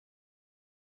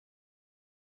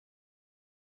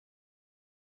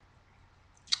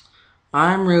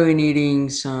I'm really needing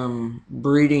some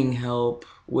breeding help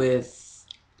with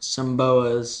some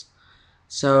boas.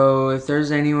 So if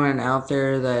there's anyone out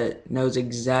there that knows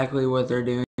exactly what they're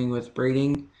doing with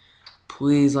breeding,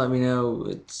 please let me know.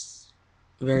 It's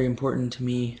very important to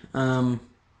me.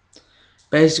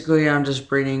 Basically, I'm just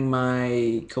breeding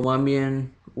my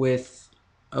Colombian with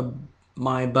a,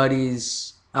 my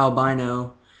buddy's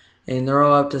albino, and they're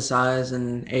all up to size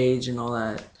and age and all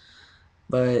that.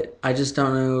 But I just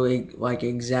don't know like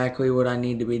exactly what I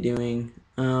need to be doing.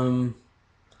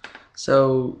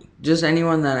 So just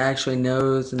anyone that actually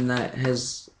knows and that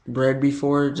has bred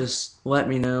before, just let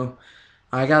me know.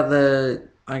 I got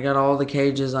all the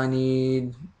cages I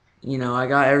need. I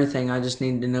got everything. I just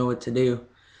need to know what to do.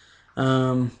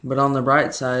 But on the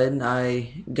bright side,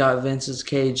 I got Vince's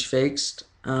cage fixed.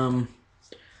 All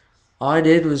I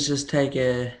did was just take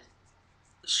a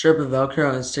strip of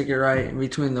Velcro and stick it right in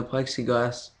between the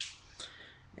plexiglass.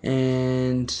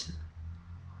 And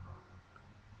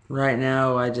right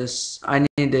now, I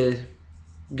need to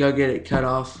go get it cut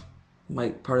off,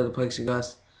 like part of the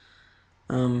plexiglass.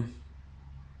 Um,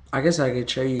 I guess I could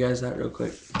show you guys that real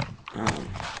quick. Um,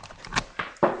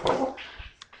 let's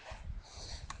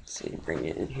see, bring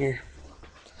it in here.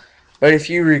 But if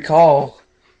you recall,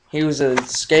 he was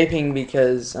escaping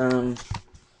because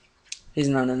he's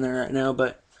not in there right now,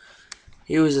 but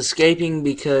he was escaping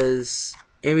because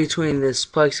in between this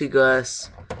plexiglass,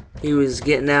 he was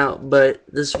getting out, but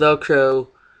this Velcro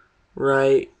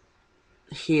right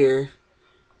here,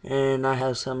 and I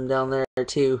have some down there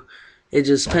too. It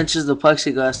just pinches the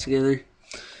plexiglass together.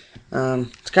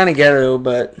 It's kind of ghetto,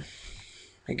 but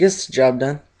I guess the job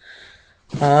done.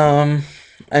 Um,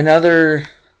 Another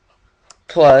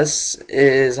plus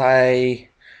is I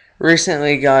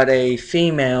recently got a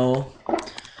female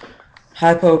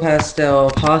hypo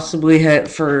pastel, possibly het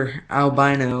for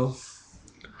albino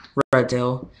red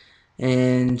tail,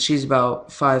 and she's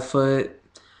about 5 foot.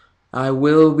 I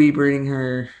will be breeding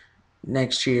her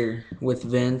next year with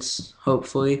Vince,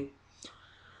 hopefully.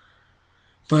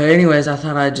 But anyways, I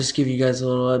thought I'd just give you guys a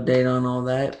little update on all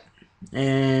that.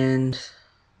 And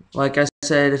like I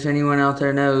said, if anyone out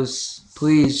there knows,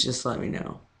 please just let me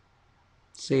know.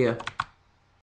 See ya.